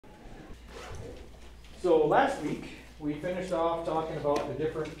So last week, we finished off talking about the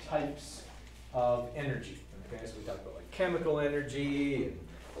different types of energy. Okay, so we talked about like chemical energy, and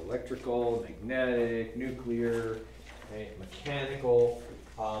electrical, magnetic, nuclear, okay, mechanical.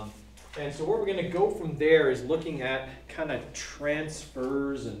 And so where we're going to go from there is looking at kind of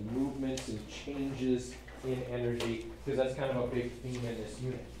transfers and movements and changes in energy, because that's kind of a big theme in this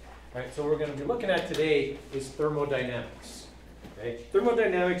unit. All right, so what we're going to be looking at today is thermodynamics. Okay?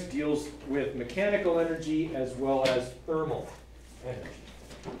 Thermodynamics deals with mechanical energy as well as thermal energy.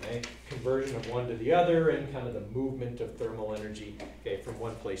 Okay? Conversion of one to the other and kind of the movement of thermal energy, okay, from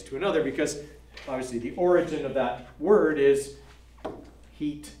one place to another, because obviously the origin of that word is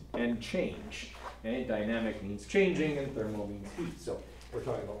heat and change. Okay? Dynamic means changing and thermal means heat. So we're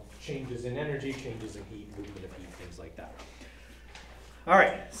talking about changes in energy, changes in heat, movement of heat, things like that. All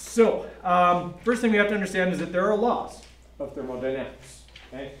right, so first thing we have to understand is that there are laws of thermodynamics.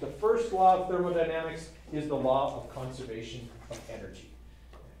 Okay? The first law of thermodynamics is the law of conservation of energy.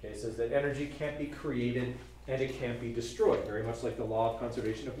 Okay, it says that energy can't be created and it can't be destroyed, very much like the law of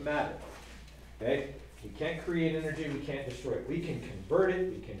conservation of matter. Okay? We can't create energy, we can't destroy it. We can convert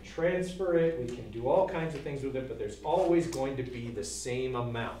it, we can transfer it, we can do all kinds of things with it, but there's always going to be the same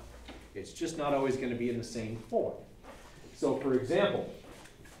amount. It's just not always going to be in the same form. So for example,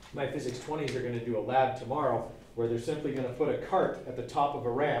 my physics 20s are going to do a lab tomorrow where they're simply going to put a cart at the top of a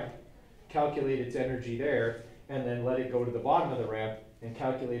ramp, calculate its energy there, and then let it go to the bottom of the ramp and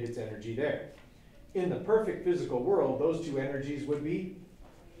calculate its energy there. In the perfect physical world, those two energies would be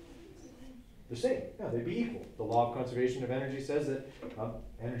the same. Yeah, they'd be equal. The law of conservation of energy says that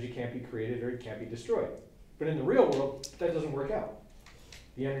energy can't be created or it can't be destroyed. But in the real world, that doesn't work out.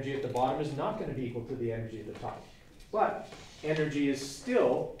 The energy at the bottom is not going to be equal to the energy at the top. But energy is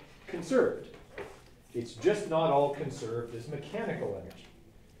still conserved. It's just not all conserved as mechanical energy.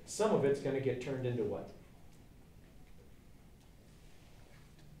 Some of it's going to get turned into what?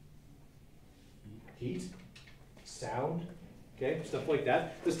 Heat, sound, okay, stuff like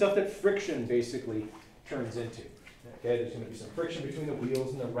that. The stuff that friction basically turns into. Okay, there's going to be some friction between the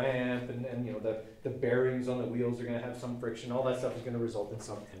wheels and the ramp, and you know the bearings on the wheels are going to have some friction. All that stuff is going to result in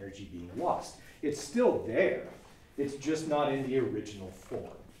some energy being lost. It's still there. It's just not in the original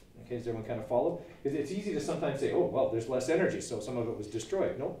form. Okay, does everyone kind of follow? It's easy to sometimes say, oh, well, there's less energy, so some of it was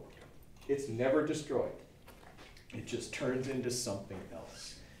destroyed. No, it's never destroyed. It just turns into something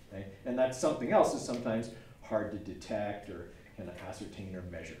else. Okay? And that something else is sometimes hard to detect or kind of ascertain or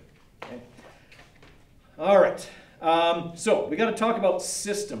measure. Okay? All right. So we got to talk about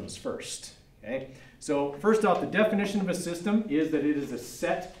systems first. Okay? So first off, the definition of a system is that it is a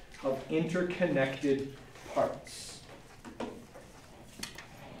set of interconnected parts.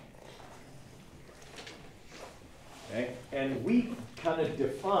 Okay? And we kind of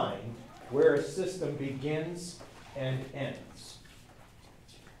define where a system begins and ends.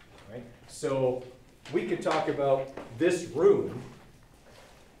 Right? So we could talk about this room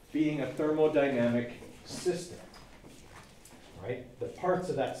being a thermodynamic system. Right? The parts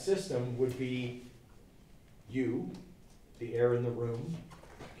of that system would be you, the air in the room,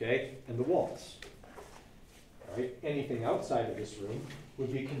 okay, and the walls. Right? Anything outside of this room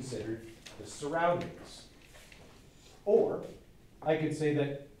would be considered the surroundings. Or I could say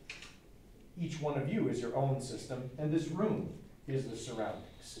that each one of you is your own system, and this room is the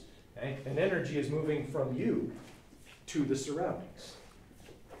surroundings. Okay? And energy is moving from you to the surroundings.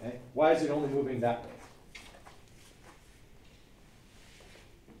 Okay? Why is it only moving that way?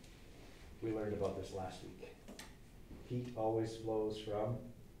 We learned about this last week. Heat always flows from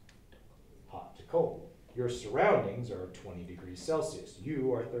hot to cold. Your surroundings are 20 degrees Celsius.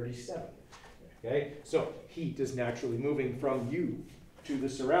 You are 37. Okay? So heat is naturally moving from you to the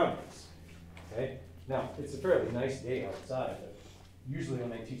surroundings. Okay? Now, it's a fairly nice day outside. But usually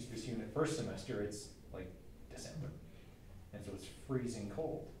when I teach this unit first semester, it's like December. And so it's freezing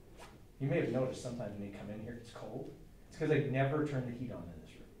cold. You may have noticed sometimes when you come in here, it's cold. It's because I never turn the heat on in this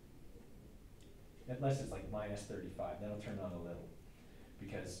room. Unless it's like minus 35, then I'll turn it on a little.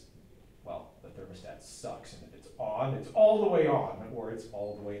 Because, well, the thermostat sucks, and if it's on, it's all the way on, or it's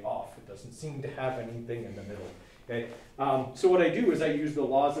all the way off. It doesn't seem to have anything in the middle. Okay? So what I do is I use the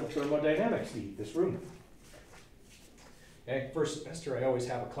laws of thermodynamics to heat this room. Okay? First semester, I always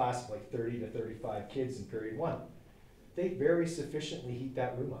have a class of like 30 to 35 kids in period 1. They very sufficiently heat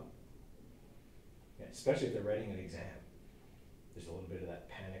that room up. Okay? Especially if they're writing an exam. There's a little bit of that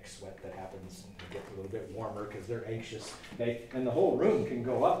panic sweat that happens, and it gets a little bit warmer because they're anxious, okay? And the whole room can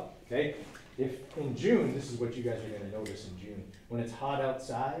go up, okay? If in June, this is what you guys are going to notice in June, when it's hot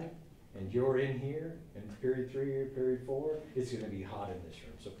outside and you're in here in period 3 or period 4, it's going to be hot in this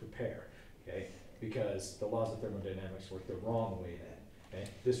room, so prepare, okay? because the laws of thermodynamics work the wrong way then. Okay?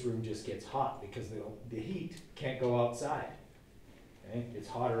 This room just gets hot because the heat can't go outside. Okay? It's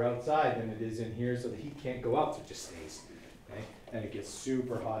hotter outside than it is in here, so the heat can't go out, so it just stays. Okay? And it gets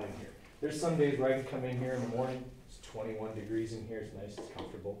super hot in here. There's some days where I can come in here in the morning, it's 21 degrees in here, it's nice, it's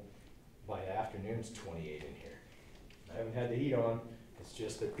comfortable. By the afternoon, it's 28 in here. I haven't had the heat on, it's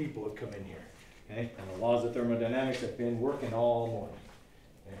just that people have come in here. Okay? And the laws of thermodynamics have been working all morning.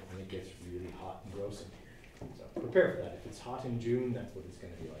 Okay? And it gets really hot and gross in here. So prepare for that. If it's hot in June, that's what it's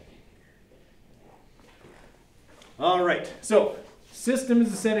going to be like. All right, so system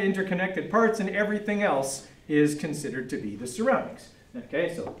is a set of interconnected parts, and everything else is considered to be the surroundings.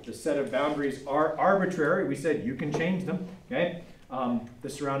 Okay, so the set of boundaries are arbitrary. We said you can change them. Okay, the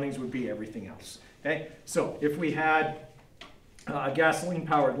surroundings would be everything else. Okay, so if we had a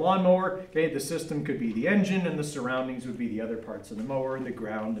gasoline-powered lawnmower, okay, the system could be the engine, and the surroundings would be the other parts of the mower, and the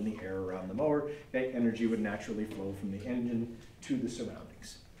ground and the air around the mower. Okay, energy would naturally flow from the engine to the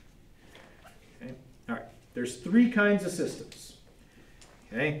surroundings. Okay, all right. There's three kinds of systems.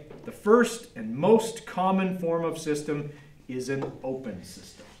 Okay, the first and most common form of system is an open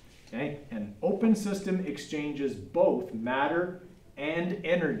system. Okay, an open system exchanges both matter and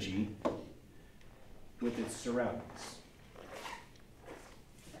energy with its surroundings.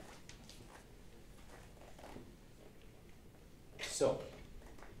 So,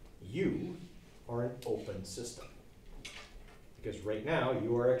 you are an open system. Because right now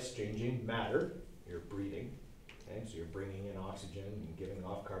you are exchanging matter, you're breathing, okay? So you're bringing in oxygen and giving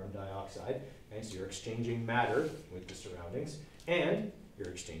off carbon dioxide, okay? So you're exchanging matter with the surroundings, and you're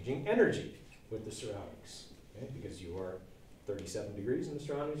exchanging energy with the surroundings, okay? Because you are 37 degrees and the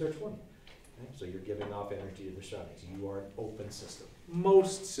surroundings are 20. Okay? So you're giving off energy to the surroundings. You are an open system.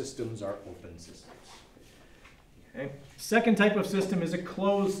 Most systems are open systems. Okay. Second type of system is a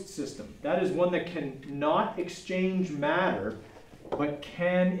closed system. That is one that cannot exchange matter, but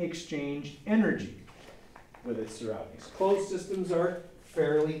can exchange energy with its surroundings. Closed systems are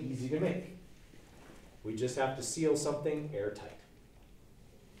fairly easy to make. We just have to seal something airtight.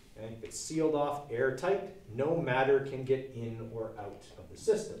 Okay. If it's sealed off airtight, no matter can get in or out of the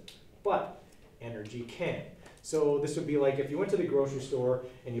system, but energy can. So this would be like if you went to the grocery store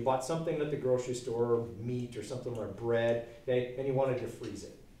and you bought something at the grocery store, meat or something like bread, okay, and you wanted to freeze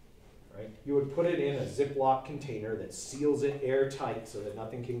it, right? You would put it in a Ziploc container that seals it airtight so that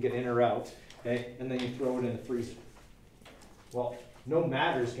nothing can get in or out, okay, and then you throw it in the freezer. Well, no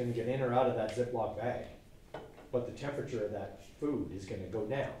matter is going to get in or out of that Ziploc bag, but the temperature of that food is going to go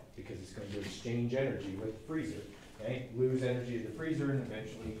down because it's going to exchange energy with the freezer, okay, lose energy to the freezer and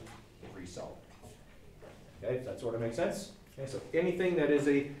eventually freeze solid. Okay, does that sort of make sense? Okay, so anything that is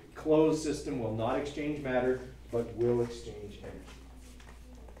a closed system will not exchange matter, but will exchange energy.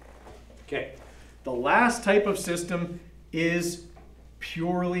 Okay, the last type of system is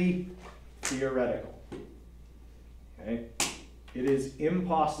purely theoretical. Okay, it is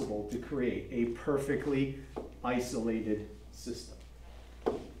impossible to create a perfectly isolated system.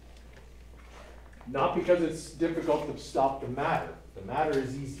 Not because it's difficult to stop the matter. The matter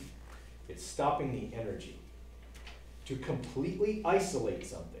is easy. It's stopping the energy. To completely isolate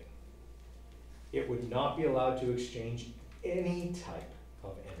something, it would not be allowed to exchange any type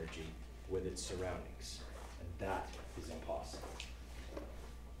of energy with its surroundings, and that is impossible.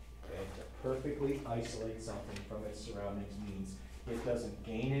 Okay? To perfectly isolate something from its surroundings means it doesn't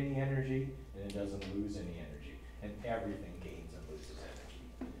gain any energy and it doesn't lose any energy, and everything gains and loses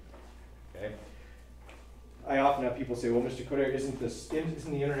energy. Okay? I often have people say, well, Mr. Coder, isn't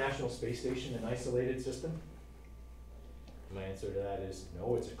the International Space Station an isolated system? My answer to that is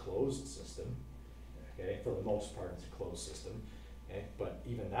no, it's a closed system. Okay, for the most part, it's a closed system. Okay, but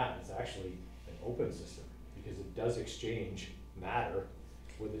even that is actually an open system because it does exchange matter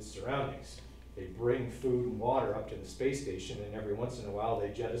with its surroundings. They bring food and water up to the space station, and every once in a while they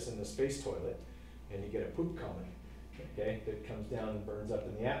jettison the space toilet, and you get a poop comet. Okay, that comes down and burns up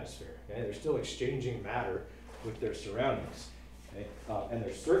in the atmosphere. Okay, they're still exchanging matter with their surroundings. Okay, and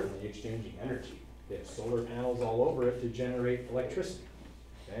they're certainly exchanging energy. They have solar panels all over it to generate electricity.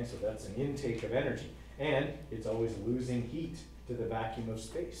 Okay, so that's an intake of energy. And it's always losing heat to the vacuum of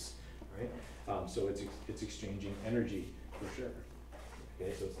space, right? So it's exchanging energy for sure.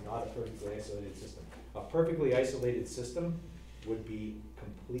 Okay, so it's not a perfectly isolated system. A perfectly isolated system would be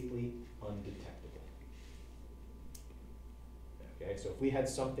completely undetectable. Okay, so if we had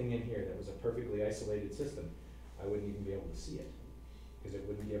something in here that was a perfectly isolated system, I wouldn't even be able to see it because it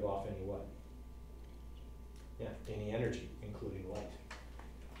wouldn't give off any what? Yeah, any energy, including light.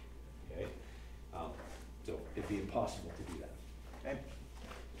 Okay, so it'd be impossible to do that.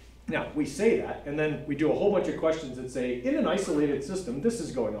 Now, we say that, and then we do a whole bunch of questions that say, in an isolated system, this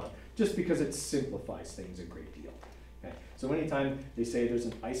is going on, just because it simplifies things a great deal. Okay? So anytime they say there's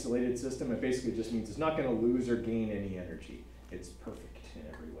an isolated system, it basically just means it's not going to lose or gain any energy. It's perfect in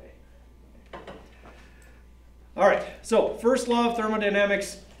every way. All right, so first law of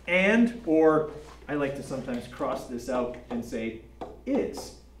thermodynamics and, or I like to sometimes cross this out and say,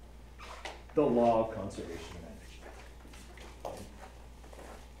 is the law of conservation of energy.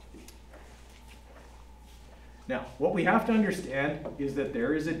 Now, what we have to understand is that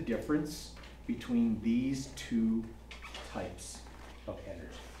there is a difference between these two types of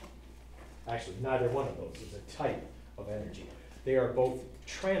energy. Actually, neither one of those is a type of energy. They are both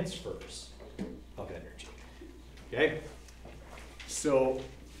transfers of energy. Okay? So,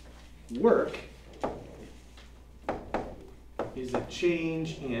 work is a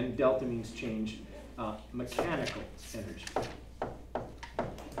change in, delta means change, mechanical energy.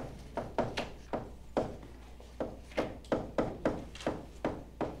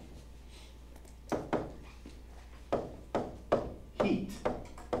 Heat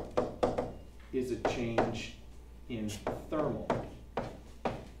is a change in thermal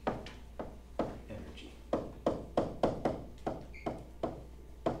energy.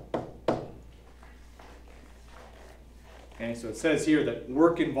 Okay, so it says here that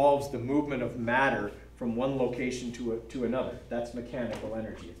work involves the movement of matter from one location to another. That's mechanical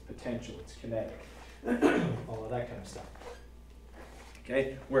energy. It's potential, it's kinetic, all of that kind of stuff.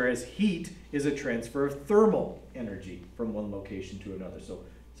 Okay, whereas heat is a transfer of thermal energy from one location to another. So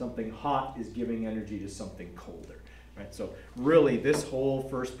something hot is giving energy to something colder. Right? So really this whole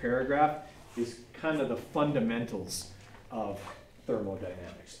first paragraph is kind of the fundamentals of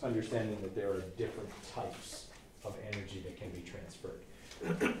thermodynamics, understanding that there are different types of energy that can be transferred.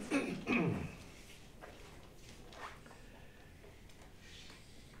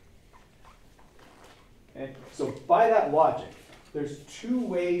 Okay, so by that logic, there's two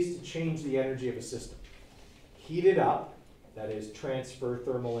ways to change the energy of a system. Heat it up, that is transfer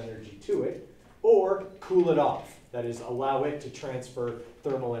thermal energy to it, or cool it off, that is allow it to transfer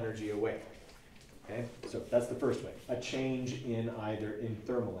thermal energy away. Okay, so that's the first way, a change in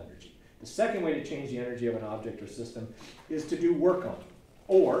thermal energy. The second way to change the energy of an object or system is to do work on it,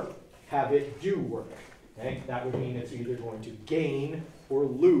 or have it do work. Okay, that would mean it's either going to gain or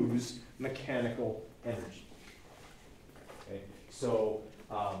lose mechanical energy. Okay, so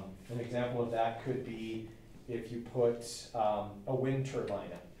an example of that could be if you put a wind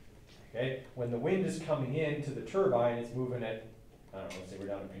turbine up. Okay, when the wind is coming into the turbine, it's moving at, I don't know, let's say we're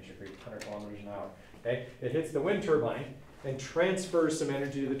down in Pincher Creek, 100 kilometers an hour. Okay, it hits the wind turbine and transfers some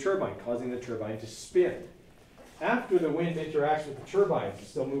energy to the turbine, causing the turbine to spin. After the wind interacts with the turbine, it's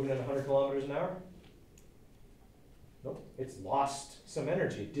still moving at 100 kilometers an hour? Nope, it's lost some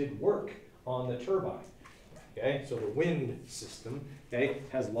energy. It did work on the turbine. Okay, so the wind system, okay,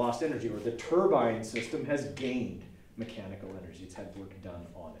 has lost energy, or the turbine system has gained mechanical energy. It's had work done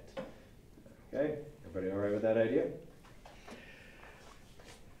on it. Okay, everybody all right with that idea?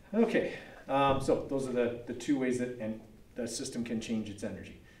 Okay, so those are the two ways that the system can change its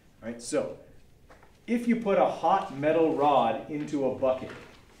energy. All right, so if you put a hot metal rod into a bucket,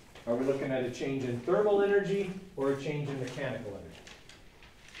 are we looking at a change in thermal energy or a change in mechanical energy?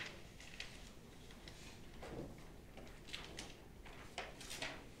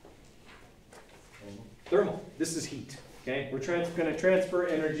 Thermal. This is heat. Okay, we're going to transfer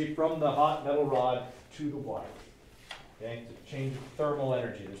energy from the hot metal rod to the water. Okay, it's a change of thermal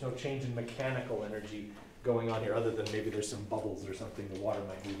energy. There's no change in mechanical energy going on here, other than maybe there's some bubbles or something. The water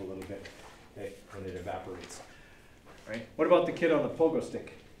might move a little bit, okay, when it evaporates. Right? What about the kid on the pogo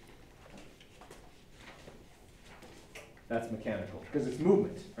stick? That's mechanical, because it's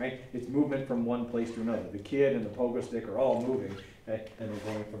movement, right? It's movement from one place to another. The kid and the pogo stick are all moving, okay, and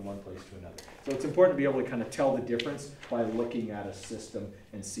they're going from one place to another. So it's important to be able to kind of tell the difference by looking at a system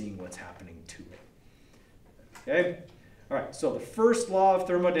and seeing what's happening to it. Okay? All right, so the first law of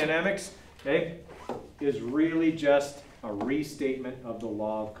thermodynamics, okay, is really just a restatement of the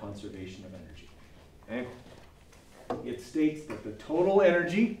law of conservation of energy. Okay? It states that the total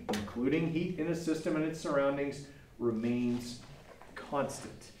energy, including heat in a system and its surroundings, remains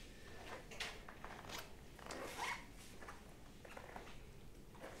constant.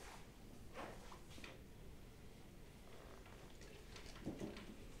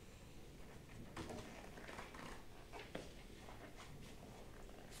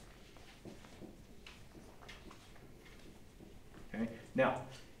 Okay. Now,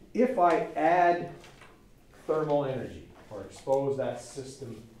 if I add thermal energy or expose that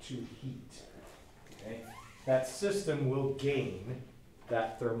system to heat, okay, that system will gain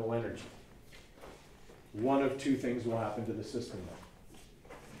that thermal energy. One of two things will happen to the system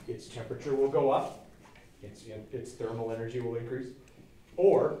then. Its temperature will go up, its thermal energy will increase,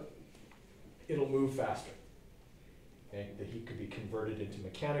 or it'll move faster. Okay? The heat could be converted into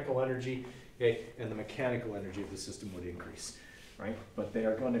mechanical energy, okay? And the mechanical energy of the system would increase, right? But they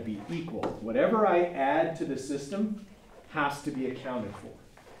are going to be equal. Whatever I add to the system has to be accounted for.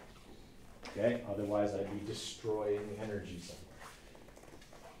 Okay? Otherwise, I'd be destroying the energy somewhere.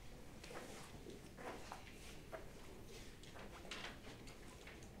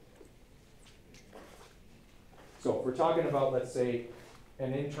 So if we're talking about, let's say,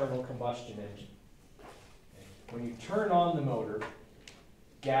 an internal combustion engine. When you turn on the motor,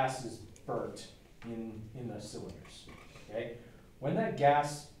 gas is burnt in the cylinders. Okay? When that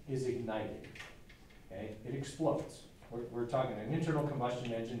gas is ignited, okay, it explodes. We're talking an internal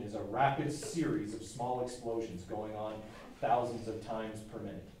combustion engine is a rapid series of small explosions going on thousands of times per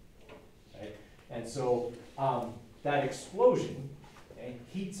minute. Okay? And so that explosion, okay,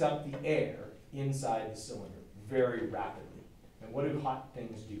 heats up the air inside the cylinder very rapidly. And what do hot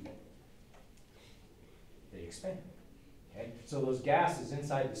things do? They expand. Okay? So those gases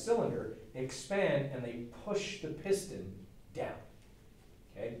inside the cylinder expand and they push the piston down.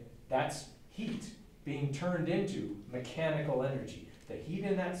 Okay? That's heat being turned into mechanical energy. The heat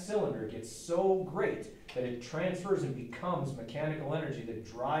in that cylinder gets so great that it transfers and becomes mechanical energy that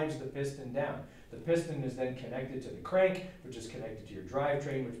drives the piston down. The piston is then connected to the crank, which is connected to your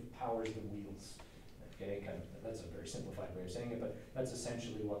drivetrain, which powers the wheels. Okay, that's a very simplified way of saying it, but that's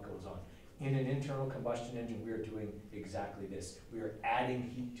essentially what goes on. In an internal combustion engine, we are doing exactly this. We are adding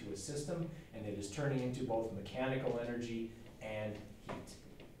heat to a system, and it is turning into both mechanical energy and heat.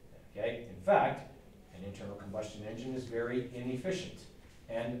 Okay? In fact, an internal combustion engine is very inefficient,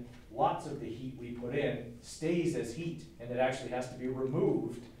 and lots of the heat we put in stays as heat, and it actually has to be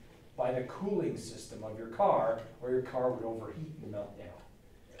removed by the cooling system of your car, or your car would overheat and melt down.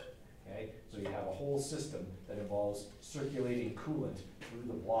 Okay? So you have a whole system that involves circulating coolant through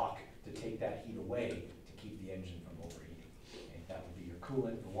the block to take that heat away to keep the engine from overheating. Okay? That would be your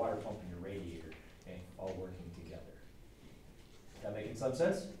coolant, the water pump, and your radiator, okay? All working together. That making some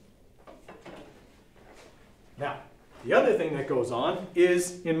sense? Now, the other thing that goes on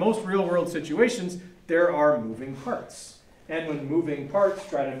is in most real-world situations, there are moving parts. And when moving parts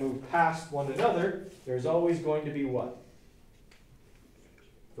try to move past one another, there's always going to be what?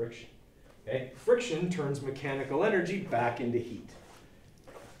 Friction. Okay? Friction turns mechanical energy back into heat.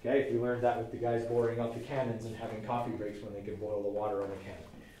 Okay? If you learned that with the guys boring up the cannons and having coffee breaks when they could boil the water on the cannon.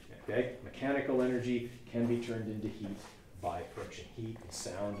 Okay? Mechanical energy can be turned into heat by friction. Heat and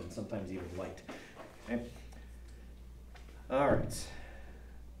sound and sometimes even light. Okay? All right.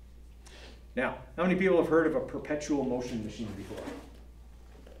 Now, how many people have heard of a perpetual motion machine before?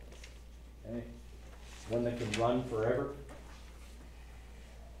 Okay. One that can run forever.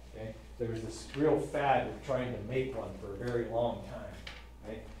 Okay. There was this real fad of trying to make one for a very long time.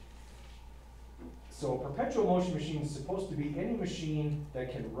 Okay. So a perpetual motion machine is supposed to be any machine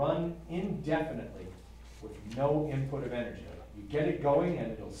that can run indefinitely with no input of energy. You get it going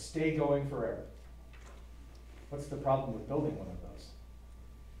and it'll stay going forever. What's the problem with building one of those?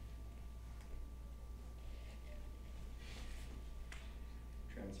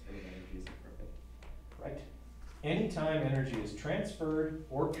 Transfer of energy is perfect. Right. Anytime energy is transferred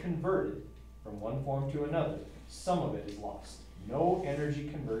or converted from one form to another, some of it is lost. No energy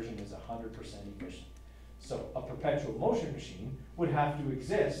conversion is 100% efficient. So a perpetual motion machine would have to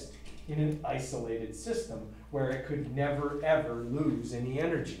exist in an isolated system where it could never ever lose any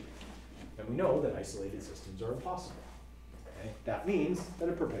energy. And we know that isolated systems are impossible. Okay? That means that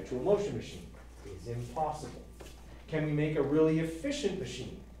a perpetual motion machine is impossible. Can we make a really efficient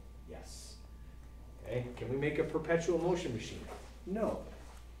machine? Yes. Okay? Can we make a perpetual motion machine? No.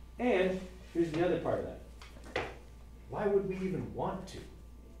 And here's the other part of that. Why would we even want to?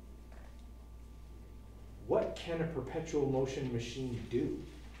 What can a perpetual motion machine do?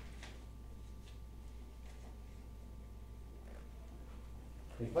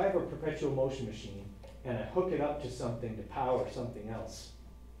 If I have a perpetual motion machine and I hook it up to something to power something else,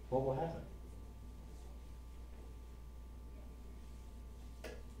 what will happen?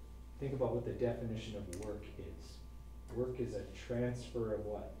 Think about what the definition of work is. Work is a transfer of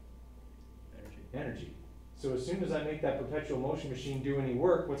what? Energy. So as soon as I make that perpetual motion machine do any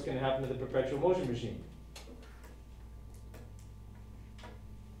work, what's going to happen to the perpetual motion machine?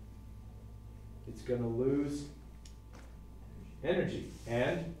 It's going to lose energy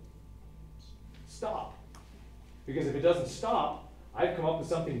and stop. Because if it doesn't stop, I've come up with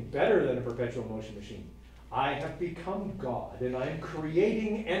something better than a perpetual motion machine. I have become God, and I'm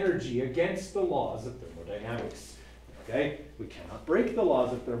creating energy against the laws of thermodynamics. Okay? We cannot break the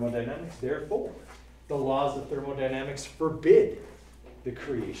laws of thermodynamics, therefore, the laws of thermodynamics forbid the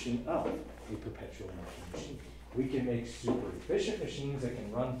creation of a perpetual motion machine. We can make super efficient machines that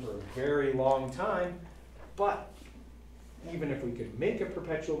can run for a very long time, but even if we could make a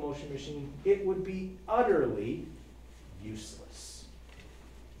perpetual motion machine, it would be utterly useless.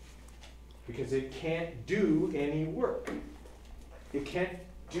 Because it can't do any work. It can't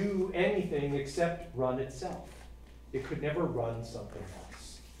do anything except run itself. It could never run something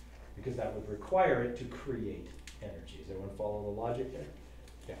else, because that would require it to create energy. Does everyone follow the logic there?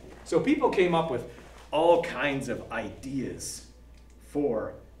 Yeah. So people came up with all kinds of ideas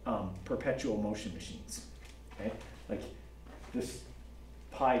for perpetual motion machines. Okay? Like this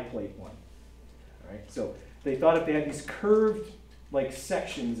pie plate one. All right? So they thought if they had these curved like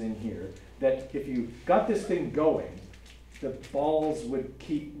sections in here, that if you got this thing going, the balls would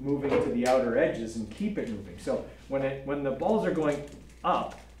keep moving to the outer edges and keep it moving. So when the balls are going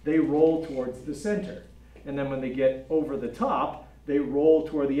up, they roll towards the center. And then when they get over the top, they roll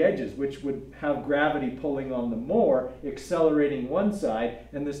toward the edges, which would have gravity pulling on them more, accelerating one side,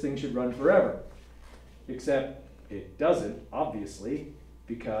 and this thing should run forever. Except it doesn't, obviously,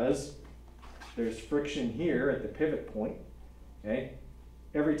 because there's friction here at the pivot point. Okay?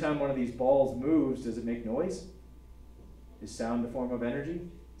 Every time one of these balls moves, does it make noise? Is sound a form of energy?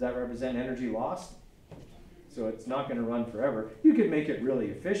 Does that represent energy lost? So it's not going to run forever. You could make it really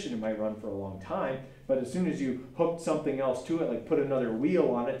efficient, it might run for a long time, but as soon as you hooked something else to it, like put another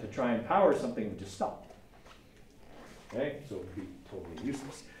wheel on it to try and power something, it would just stop. Okay, so it would be totally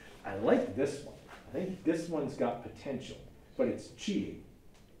useless. I like this one. I think this one's got potential, but it's cheating.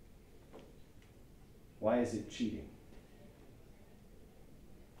 Why is it cheating?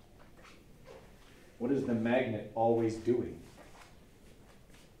 What is the magnet always doing?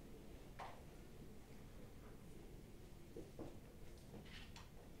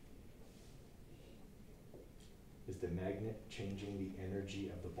 Is the magnet changing the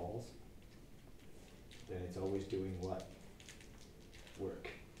energy of the balls? Then it's always doing what? Work.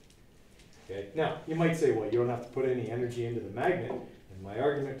 Okay. Now, you might say, well, you don't have to put any energy into the magnet. And my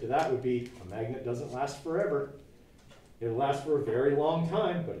argument to that would be, a magnet doesn't last forever. It'll last for a very long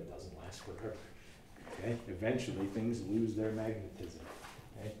time, but it doesn't last forever. Okay? Eventually, things lose their magnetism.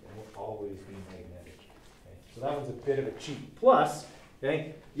 Okay? It will always be magnetic. Okay? So that one's a bit of a cheat. Plus,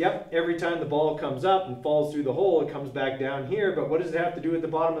 okay, yep, every time the ball comes up and falls through the hole, it comes back down here, but what does it have to do at the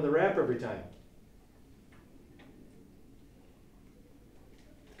bottom of the ramp every time?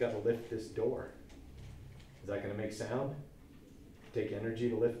 It's got to lift this door. Is that going to make sound? Take energy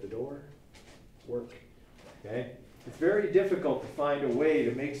to lift the door? Work. Okay? It's very difficult to find a way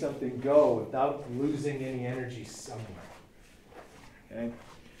to make something go without losing any energy somewhere. Okay?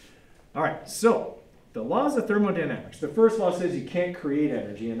 All right, so the laws of thermodynamics. The first law says you can't create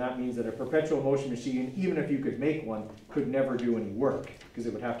energy, and that means that a perpetual motion machine, even if you could make one, could never do any work because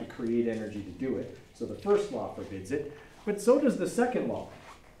it would have to create energy to do it. So the first law forbids it, but so does the second law.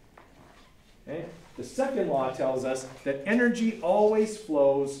 Okay? The second law tells us that energy always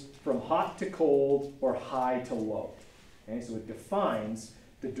flows from hot to cold or high to low. Okay? So it defines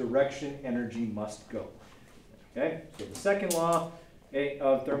the direction energy must go. Okay? So the second law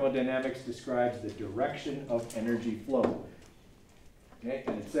of thermodynamics describes the direction of energy flow. Okay?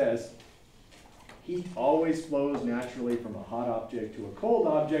 And it says, heat always flows naturally from a hot object to a cold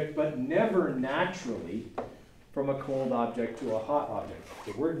object, but never naturally from a cold object to a hot object.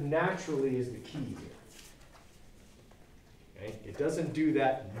 The word naturally is the key here. Okay? It doesn't do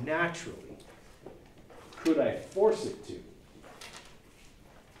that naturally. Could I force it to?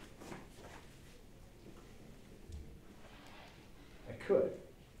 I could.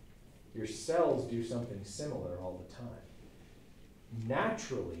 Your cells do something similar all the time.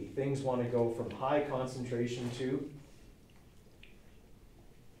 Naturally, things want to go from high concentration to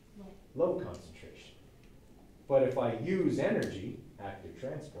low concentration. But if I use energy, active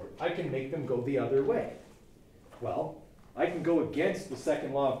transport, I can make them go the other way. Well, I can go against the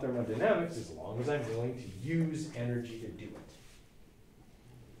second law of thermodynamics as long as I'm willing to use energy to do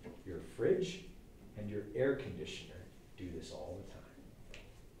it. Your fridge and your air conditioner do this all the time.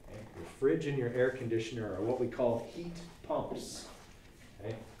 Okay? Your fridge and your air conditioner are what we call heat pumps.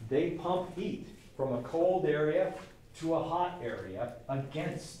 Okay? They pump heat from a cold area to a hot area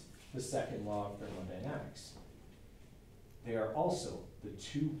against the second law of thermodynamics. They are also the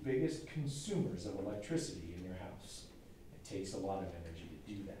two biggest consumers of electricity in your house. It takes a lot of energy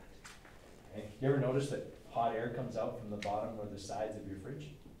to do that. Okay? You ever notice that hot air comes out from the bottom or the sides of your fridge?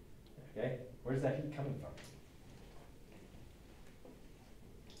 Okay? Where's that heat coming from?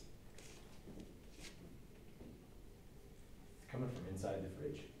 It's coming from inside the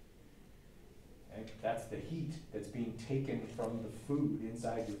fridge. Okay? That's the heat that's being taken from the food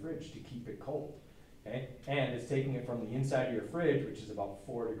inside your fridge to keep it cold. Okay? And it's taking it from the inside of your fridge, which is about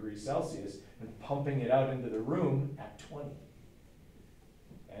 4 degrees Celsius, and pumping it out into the room at 20.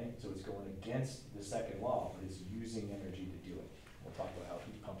 Okay? So it's going against the second law, but it's using energy to do it. We'll talk about how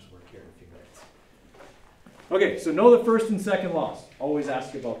heat pumps work here in a few minutes. Okay, so know the first and second laws. Always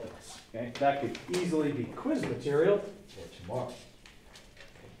ask about those. Okay? That could easily be quiz material for tomorrow.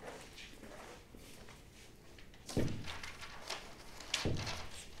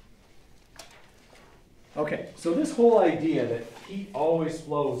 Okay, so this whole idea that heat always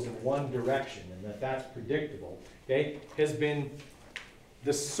flows in one direction and that that's predictable, okay, has been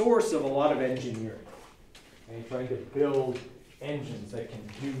the source of a lot of engineering. Okay, trying to build engines that can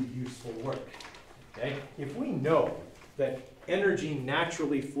do useful work. Okay, if we know that energy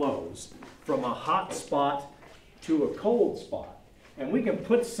naturally flows from a hot spot to a cold spot, and we can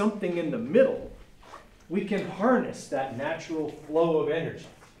put something in the middle, we can harness that natural flow of energy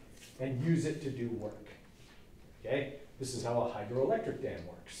and use it to do work. Okay? This is how a hydroelectric dam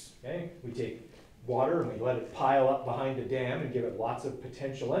works. Okay? We take water and we let it pile up behind a dam and give it lots of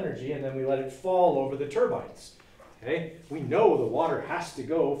potential energy, and then we let it fall over the turbines. Okay? We know the water has to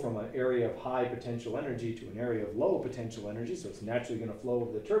go from an area of high potential energy to an area of low potential energy, so it's naturally going to flow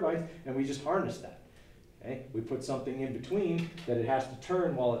over the turbines, and we just harness that. Okay? We put something in between that it has to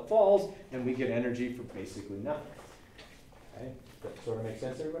turn while it falls, and we get energy for basically nothing. Okay? That sort of makes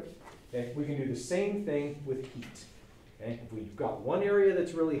sense, everybody? Okay? We can do the same thing with heat. Okay? If we've got one area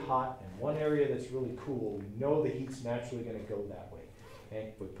that's really hot and one area that's really cool, we know the heat's naturally going to go that way. Okay?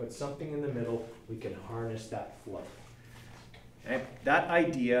 If we put something in the middle, we can harness that flow. Okay? That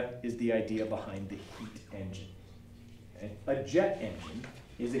idea is the idea behind the heat engine. Okay? A jet engine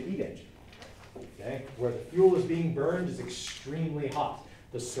is a heat engine. Okay? Where the fuel is being burned is extremely hot.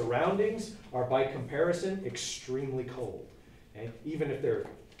 The surroundings are, by comparison, extremely cold. Okay? Even if they're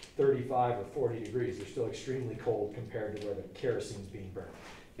 35 or 40 degrees, they're still extremely cold compared to where the kerosene is being burned.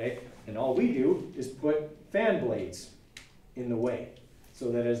 Okay? And all we do is put fan blades in the way,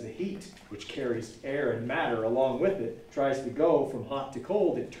 so that as the heat, which carries air and matter along with it, tries to go from hot to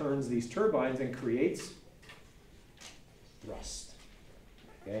cold, it turns these turbines and creates thrust.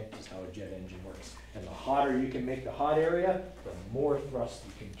 Okay? This is how a jet engine works. And the hotter you can make the hot area, the more thrust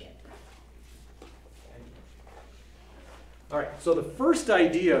you can get. All right, so the first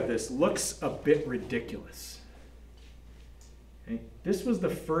idea of this looks a bit ridiculous. Okay? This was the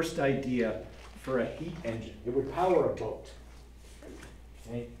first idea for a heat engine. It would power a boat.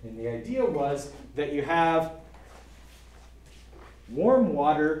 Okay? And the idea was that you have warm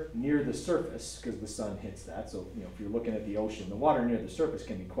water near the surface, because the sun hits that. So if you're looking at the ocean, the water near the surface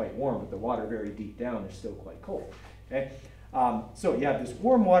can be quite warm, but the water very deep down is still quite cold. Okay? So you have this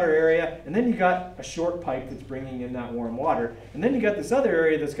warm water area, and then you got a short pipe that's bringing in that warm water, and then you got this other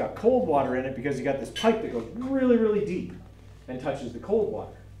area that's got cold water in it because you got this pipe that goes really, really deep and touches the cold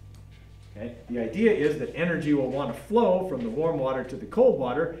water. Okay? The idea is that energy will want to flow from the warm water to the cold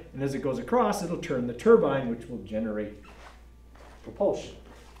water, and as it goes across, it'll turn the turbine, which will generate propulsion.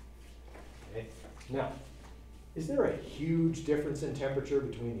 Okay? Now, is there a huge difference in temperature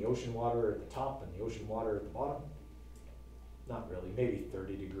between the ocean water at the top and the ocean water at the bottom? Not really, maybe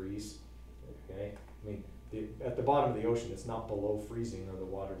 30 degrees. Okay? I mean, at the bottom of the ocean, it's not below freezing or the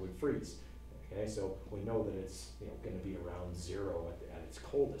water would freeze. Okay? So we know that it's going to be around 0 at its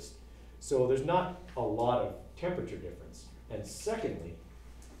coldest. So there's not a lot of temperature difference. And secondly,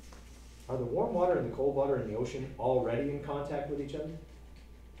 are the warm water and the cold water in the ocean already in contact with each other?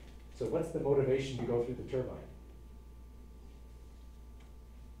 So what's the motivation to go through the turbine?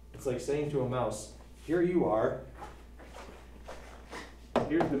 It's like saying to a mouse, here you are,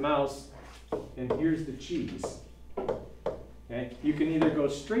 here's the mouse, and here's the cheese. Okay? You can either go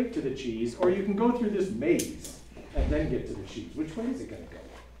straight to the cheese, or you can go through this maze and then get to the cheese. Which way is it going to go?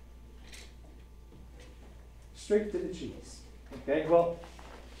 Straight to the cheese. Okay, well,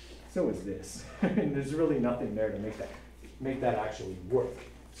 so is this. And there's really nothing there to make that actually work.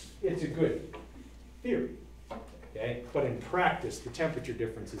 It's a good theory, okay? But in practice, the temperature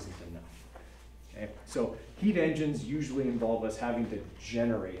difference isn't enough. Okay? So heat engines usually involve us having to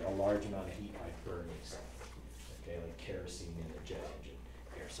generate a large amount of heat by burning something, okay, like kerosene in a jet engine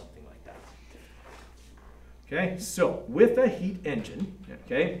or something like that. Okay, so with a heat engine,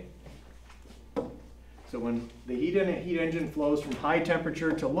 okay, so when the heat in a heat engine flows from high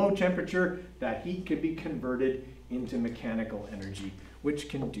temperature to low temperature, that heat can be converted into mechanical energy, which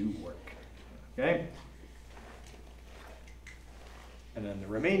can do work. okay? And then the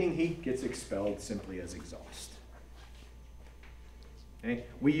remaining heat gets expelled simply as exhaust. Okay?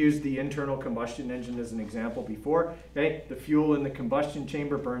 We used the internal combustion engine as an example before. Okay? The fuel in the combustion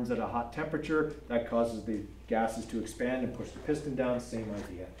chamber burns at a hot temperature. That causes the gases to expand and push the piston down. Same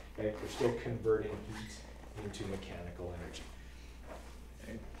idea. Okay? We're still converting heat into mechanical energy.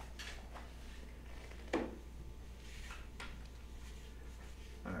 Okay?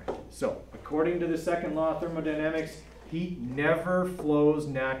 All right. So, according to the second law of thermodynamics, heat never flows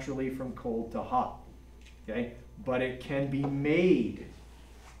naturally from cold to hot. Okay? But it can be made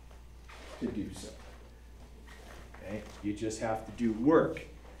to do so. Okay? You just have to do work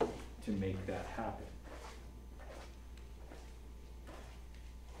to make that happen.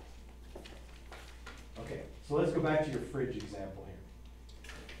 Okay, so let's go back to your fridge example here.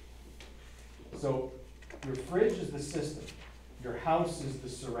 So your fridge is the system. Your house is the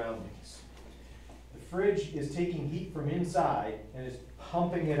surroundings. The fridge is taking heat from inside and is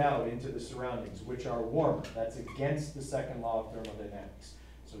pumping it out into the surroundings, which are warmer. That's against the second law of thermodynamics.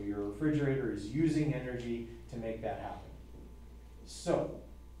 So your refrigerator is using energy to make that happen. So,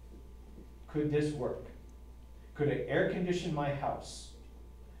 could this work? Could I air condition my house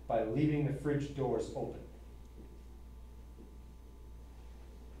by leaving the fridge doors open?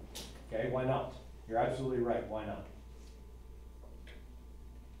 Okay, why not? You're absolutely right, why not?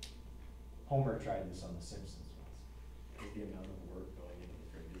 Homer tried this on The Simpsons once. The amount of work going into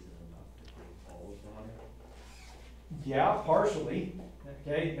the fridge isn't enough to cool all of the water? Yeah, partially.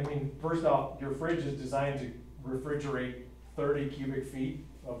 Okay, I mean, first off, your fridge is designed to refrigerate 30 cubic feet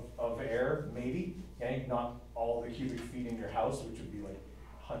of air, maybe. Okay, not all the cubic feet in your house, which would be like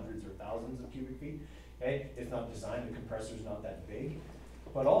hundreds or thousands of cubic feet. Okay, it's not designed, the compressor's not that big.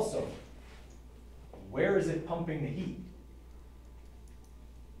 But also, where is it pumping the heat?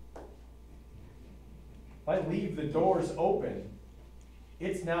 If I leave the doors open,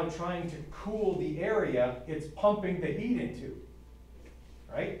 it's now trying to cool the area it's pumping the heat into,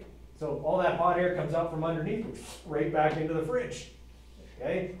 right? So all that hot air comes out from underneath, right back into the fridge,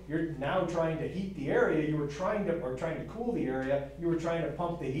 okay? You're now trying to heat the area you were trying to, or trying to cool the area you were trying to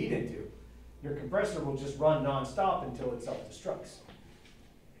pump the heat into. Your compressor will just run nonstop until it self-destructs,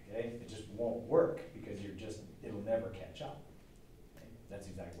 okay? It just won't work because it'll never catch up. Okay? That's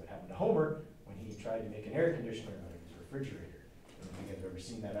exactly what happened to Homer when he tried to make an air conditioner out of his refrigerator. I don't know if you guys have ever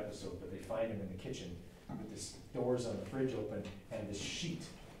seen that episode, but they find him in the kitchen with his doors on the fridge open and this sheet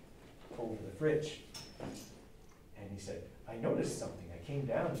over the fridge. And he said, I noticed something. I came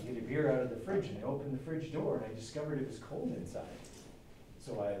down to get a beer out of the fridge and I opened the fridge door and I discovered it was cold inside.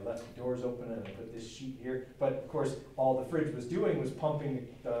 So I left the doors open and I put this sheet here. But of course, all the fridge was doing was pumping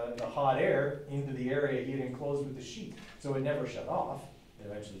the hot air into the area he had enclosed with the sheet. So it never shut off. It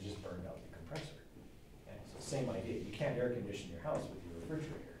eventually just burned out the compressor. Okay? So same idea. You can't air condition your house with your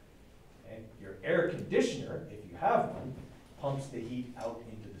refrigerator. Okay? Your air conditioner, if you have one, pumps the heat out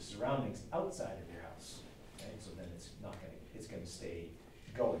into the surroundings outside of your house. Okay? So then it's going to stay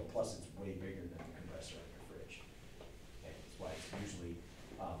going. Plus, it's way bigger than the compressor on your fridge. Okay? That's why it's usually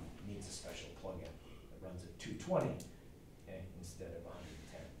needs a special plug-in that runs at 220 instead of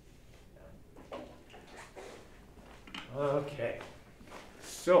 110. Okay.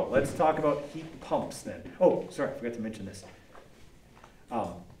 So let's talk about heat pumps then. Oh, sorry, I forgot to mention this.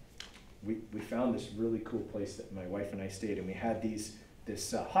 We found this really cool place that my wife and I stayed, and we had this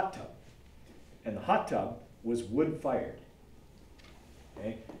hot tub, and the hot tub was wood fired.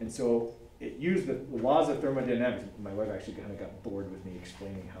 Okay, and so it used the laws of thermodynamics. My wife actually kind of got bored with me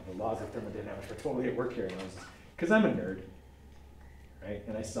explaining how the laws of thermodynamics were totally at work here, and I was, because I'm a nerd, right?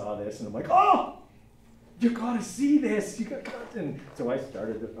 And I saw this, and I'm like, oh, you gotta see this. You got, and so I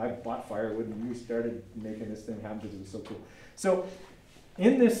bought firewood, and we started making this thing happen because it was so cool. So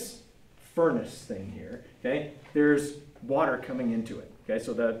in this furnace thing here, okay, there's water coming into it. Okay,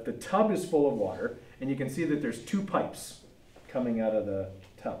 so the tub is full of water, and you can see that there's two pipes coming out of the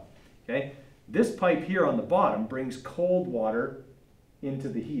tub. Okay, this pipe here on the bottom brings cold water into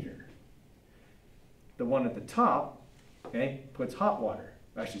the heater. The one at the top, okay, puts hot water.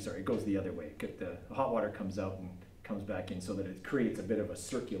 Actually, sorry, it goes the other way. The hot water comes out and comes back in so that it creates a bit of a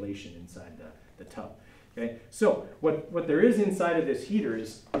circulation inside the tub. Okay, so what there is inside of this heater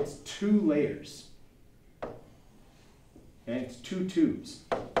is it's two layers. Okay, it's two tubes.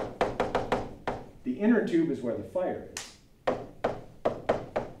 The inner tube is where the fire is.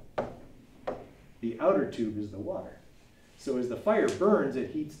 The outer tube is the water. So as the fire burns, it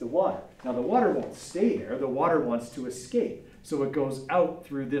heats the water. Now the water won't stay there. The water wants to escape. So it goes out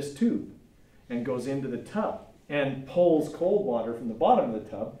through this tube and goes into the tub and pulls cold water from the bottom of the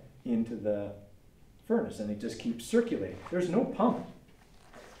tub into the furnace, and it just keeps circulating. There's no pump.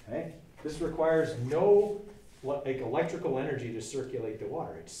 Okay? This requires no electrical energy to circulate the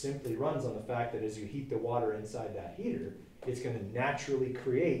water. It simply runs on the fact that as you heat the water inside that heater, it's going to naturally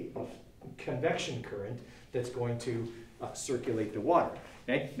create a convection current that's going to circulate the water.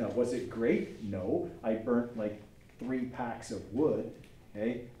 Okay? Now, was it great? No. I burnt like 3 packs of wood,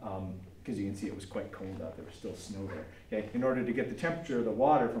 okay? Because you can see it was quite cold out there. There was still snow there. Okay? In order to get the temperature of the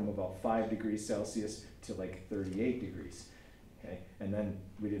water from about 5 degrees Celsius to like 38 degrees. Okay? And then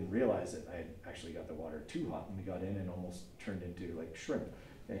we didn't realize that I had actually got the water too hot when we got in and almost turned into like shrimp.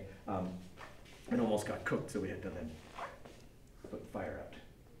 Okay? And almost got cooked, so we had to then put the fire out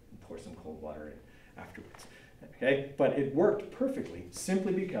and pour some cold water in afterwards. Okay? But it worked perfectly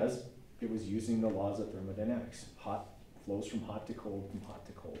simply because it was using the laws of thermodynamics. Hot flows from hot to cold, from hot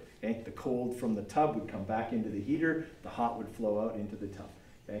to cold. Okay? The cold from the tub would come back into the heater, the hot would flow out into the tub.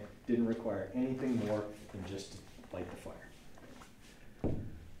 Okay? Didn't require anything more than just to light the fire.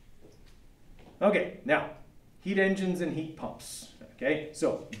 Okay, now, heat engines and heat pumps. Okay,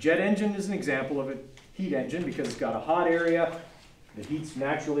 so jet engine is an example of a heat engine because it's got a hot area. The heat's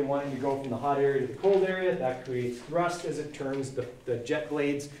naturally wanting to go from the hot area to the cold area. That creates thrust as it turns the jet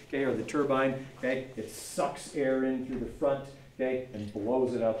blades, okay, or the turbine. Okay, it sucks air in through the front, okay, and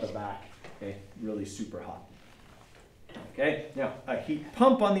blows it out the back. Okay, really super hot. Okay, now a heat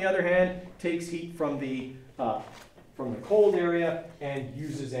pump, on the other hand, takes heat from the cold area and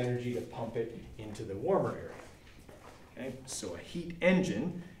uses energy to pump it into the warmer area. Okay? So a heat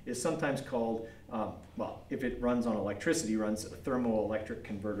engine is sometimes called, well, if it runs on electricity, runs a thermoelectric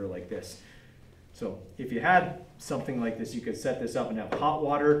converter like this. So if you had something like this, you could set this up and have hot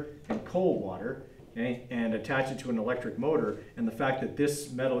water and cold water, okay, and attach it to an electric motor, and the fact that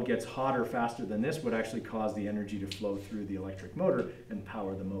this metal gets hotter faster than this would actually cause the energy to flow through the electric motor and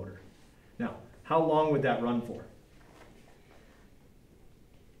power the motor. Now, how long would that run for?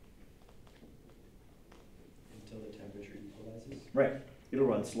 Until the temperature equalizes? Right. It'll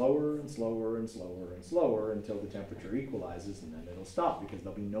run slower and slower and slower and slower until the temperature equalizes, and then it'll stop because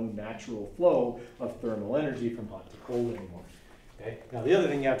there'll be no natural flow of thermal energy from hot to cold anymore. Okay? Now the other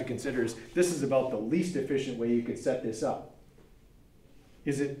thing you have to consider is this is about the least efficient way you could set this up.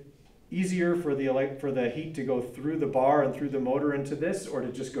 Is it easier for the heat to go through the bar and through the motor into this, or to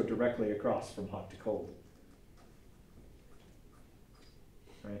just go directly across from hot to cold?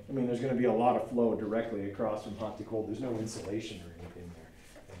 Right? I mean, there's going to be a lot of flow directly across from hot to cold. There's no insulation or anything there.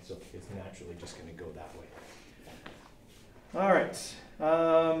 And so it's naturally just going to go that way. All right.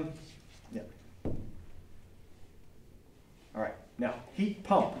 Yeah. All right. Now, heat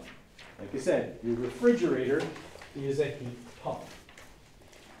pump. Like I said, your refrigerator is a heat pump.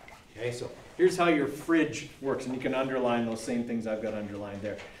 Okay, so here's how your fridge works. And you can underline those same things I've got underlined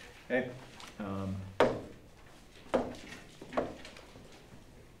there. Okay.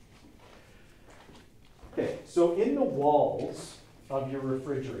 Okay, so in the walls of your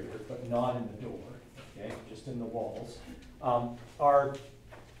refrigerator, but not in the door, okay, just in the walls, are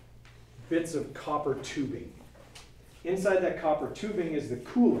bits of copper tubing. Inside that copper tubing is the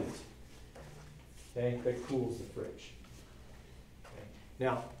coolant, okay, that cools the fridge. Okay.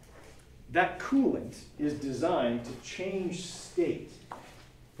 Now, that coolant is designed to change state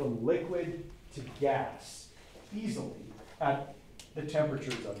from liquid to gas easily at the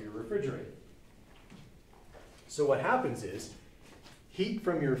temperatures of your refrigerator. So what happens is, heat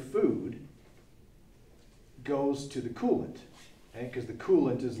from your food goes to the coolant, okay? Because the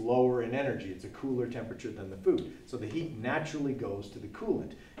coolant is lower in energy. It's a cooler temperature than the food. So the heat naturally goes to the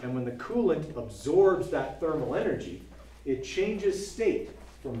coolant. And when the coolant absorbs that thermal energy, it changes state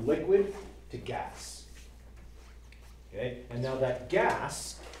from liquid to gas. Okay? And now that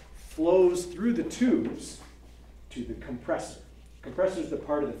gas flows through the tubes to the compressor. The compressor is the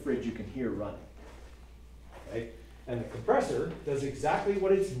part of the fridge you can hear running. Okay? And the compressor does exactly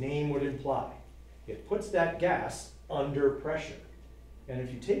what its name would imply. It puts that gas under pressure. And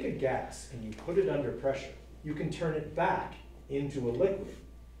if you take a gas and you put it under pressure, you can turn it back into a liquid.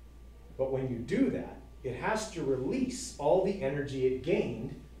 But when you do that, it has to release all the energy it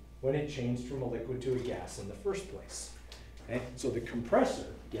gained when it changed from a liquid to a gas in the first place. Okay? So the compressor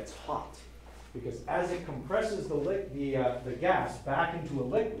gets hot because as it compresses the gas back into a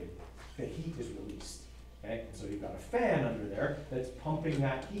liquid, the heat is released. Okay? So you've got a fan under there that's pumping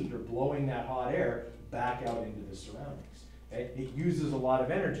that heat or blowing that hot air back out into the surroundings. Okay? It uses a lot of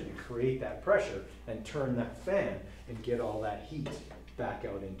energy to create that pressure and turn that fan and get all that heat back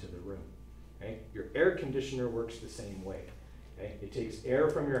out into the room. Okay? Your air conditioner works the same way. Okay? It takes air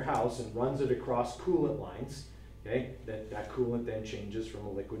from your house and runs it across coolant lines, Okay, that coolant then changes from a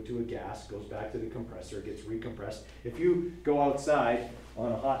liquid to a gas, goes back to the compressor, gets recompressed. If you go outside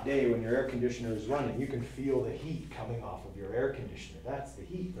on a hot day when your air conditioner is running, you can feel the heat coming off of your air conditioner. That's the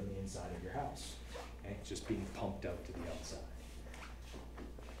heat from the inside of your house. Okay, it's just being pumped out to the outside.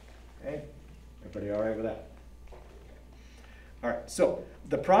 Okay, everybody all right with that? All right, so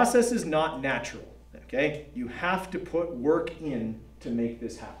the process is not natural. Okay, you have to put work in to make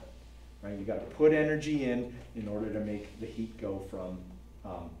this happen. Right, you got to put energy in order to make the heat go from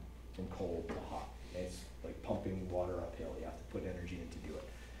cold to hot. Okay? It's like pumping water uphill. You have to put energy in to do it.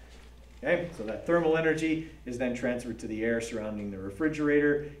 Okay, so that thermal energy is then transferred to the air surrounding the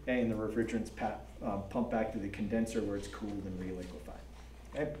refrigerator, okay? And the refrigerants pump back to the condenser where it's cooled and reliquefied.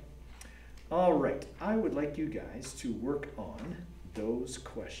 Okay. All right, I would like you guys to work on those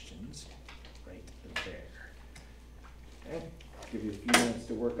questions right there. Okay. Give you a few minutes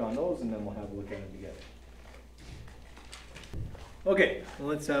to work on those, and then we'll have a look at them together. Okay, well,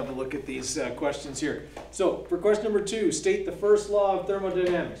 let's have a look at these questions here. So for question number 2, state the first law of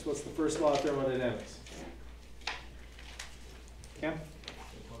thermodynamics. What's the first law of thermodynamics? Cam?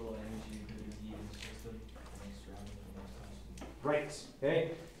 The total energy produced in the system and surrounding the most constant. Right.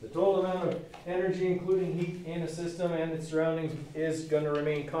 Okay. The total amount of energy, including heat in a system and its surroundings, is going to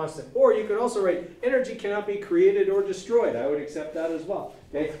remain constant. Or you could also write, energy cannot be created or destroyed. I would accept that as well.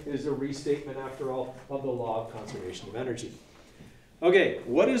 Okay. It is a restatement, after all, of the law of conservation of energy. Okay.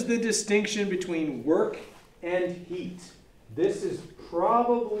 What is the distinction between work and heat? This is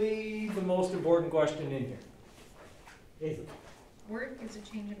probably the most important question in here. Hazel. Work is a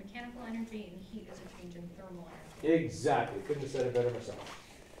change in mechanical energy and heat is a change in thermal energy. Exactly. Couldn't have said it better myself.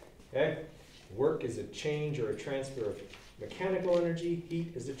 Okay? Work is a change or a transfer of mechanical energy.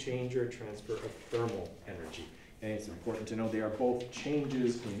 Heat is a change or a transfer of thermal energy. And it's important to know they are both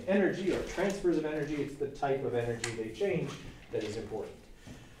changes in energy or transfers of energy. It's the type of energy they change that is important.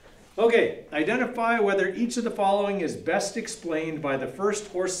 Okay, identify whether each of the following is best explained by the first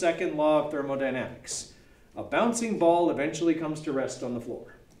or second law of thermodynamics. A bouncing ball eventually comes to rest on the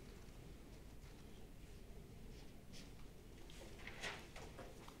floor.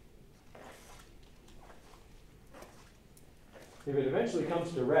 If it eventually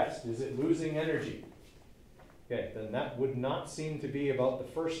comes to rest, is it losing energy? Okay, then that would not seem to be about the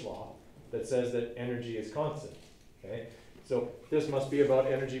first law that says that energy is constant. Okay, so this must be about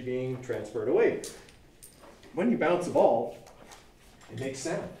energy being transferred away. When you bounce a ball, it makes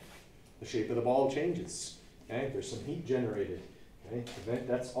sound. The shape of the ball changes. Okay, there's some heat generated. Okay,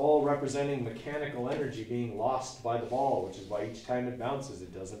 that's all representing mechanical energy being lost by the ball, which is why each time it bounces,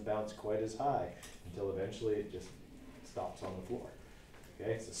 it doesn't bounce quite as high until eventually it just stops on the floor.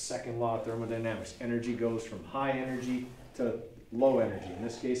 Okay, it's the second law of thermodynamics. Energy goes from high energy to low energy. In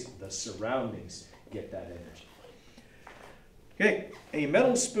this case, the surroundings get that energy. Okay, a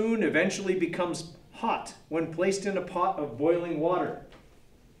metal spoon eventually becomes hot when placed in a pot of boiling water.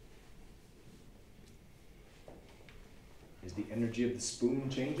 Is the energy of the spoon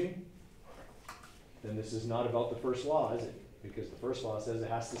changing? Then this is not about the first law, is it? Because the first law says it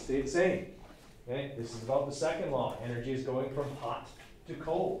has to stay the same. Okay, this is about the second law. Energy is going from hot to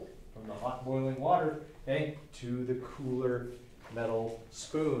cold, from the hot boiling water, okay, to the cooler metal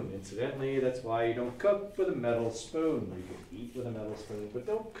spoon. Incidentally, that's why you don't cook with a metal spoon. You can eat with a metal spoon, but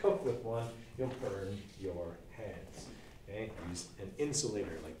don't cook with one. You'll burn your hands. Okay, use an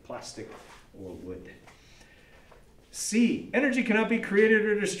insulator like plastic or wood. C, energy cannot be created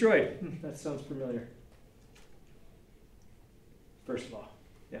or destroyed. That sounds familiar. First law.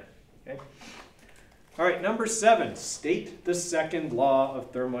 Yeah. Okay. All right, number 7, state the second law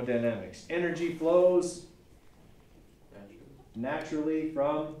of thermodynamics. Energy flows naturally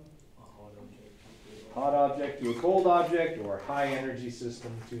from a hot object to a cold object, or high energy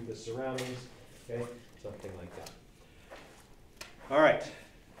system to the surroundings. Okay, something like that. All right,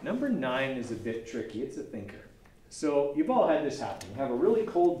 number 9 is a bit tricky. It's a thinker. So you've all had this happen. You have a really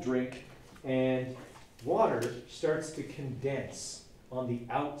cold drink and water starts to condense on the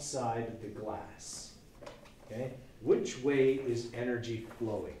outside of the glass. Okay? Which way is energy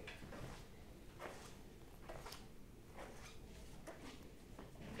flowing?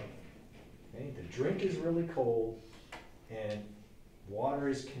 Okay, the drink is really cold and water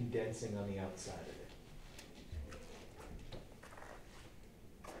is condensing on the outside of it.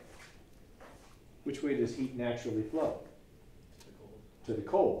 Which way does heat naturally flow? To the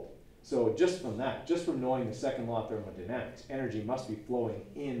cold. So just from that, just from knowing the second law of thermodynamics, energy must be flowing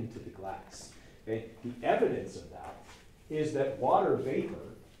into the glass. Okay? The evidence of that is that water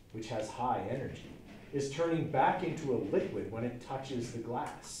vapor, which has high energy, is turning back into a liquid when it touches the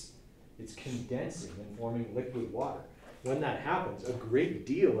glass. It's condensing and forming liquid water. When that happens, a great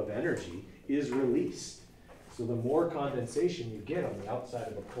deal of energy is released. So the more condensation you get on the outside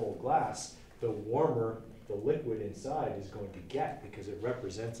of a cold glass, the warmer the liquid inside is going to get, because it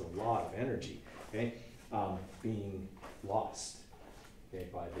represents a lot of energy, okay, being lost, okay,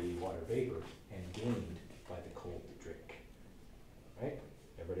 by the water vapor and gained by the cold drink. Right?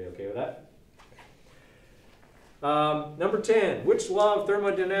 Everybody okay with that? Number 10, which law of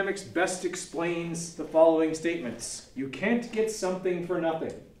thermodynamics best explains the following statements? You can't get something for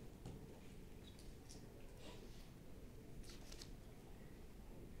nothing.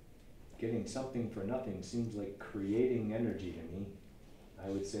 Getting something for nothing seems like creating energy to me. I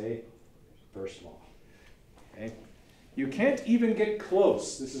would say first law. Okay? You can't even get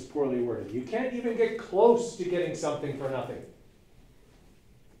close. This is poorly worded. You can't even get close to getting something for nothing.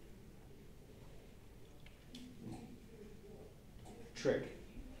 Trick.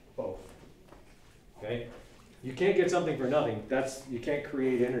 Both. Okay? You can't get something for nothing. You can't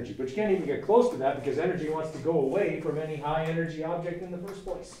create energy. But you can't even get close to that, because energy wants to go away from any high energy object in the first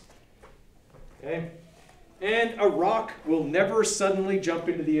place. Okay? And a rock will never suddenly jump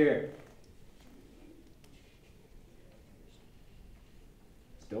into the air.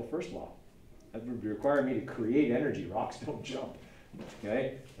 Still first law. That would require me to create energy. Rocks don't jump.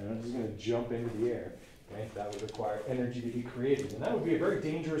 Okay? And I'm just going to jump into the air. Okay? That would require energy to be created. And that would be a very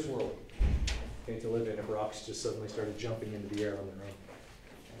dangerous world, okay, to live in, if rocks just suddenly started jumping into the air on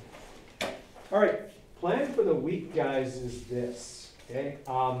their own. All right. Plan for the week, guys, is this. Okay,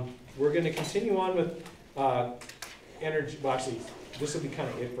 we're going to continue on with energy. Well, actually, this will be kind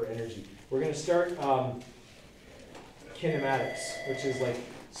of it for energy. We're going to start kinematics, which is like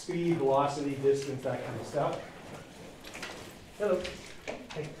speed, velocity, distance, that kind of stuff. Hello.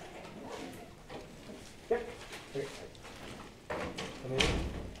 Hey. Yep. Here. Come in.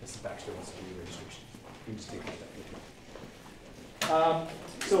 This is Baxter wants to do your registration. You can just take that with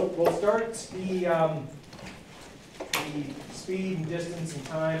you. So we'll start the speed and distance and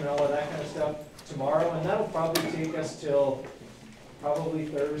time and all of that kind of stuff tomorrow, and that'll probably take us till probably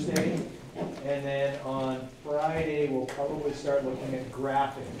Thursday. And then on Friday, we'll probably start looking at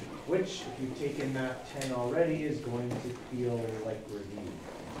graphing, which, if you've taken Map 10 already, is going to feel like review.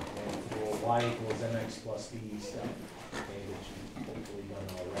 And we'll y equals mx plus b stuff, okay, which you've hopefully done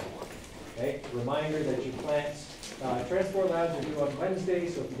already. Okay, reminder that your plant transport labs are due on Wednesday,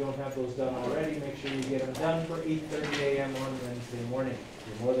 so if you don't have those done already, make sure you get them done for 8:30 a.m. on Wednesday morning.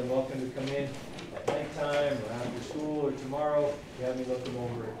 You're more than welcome to come in at nighttime or after school or tomorrow. You have me look them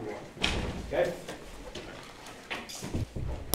over if you want. Okay?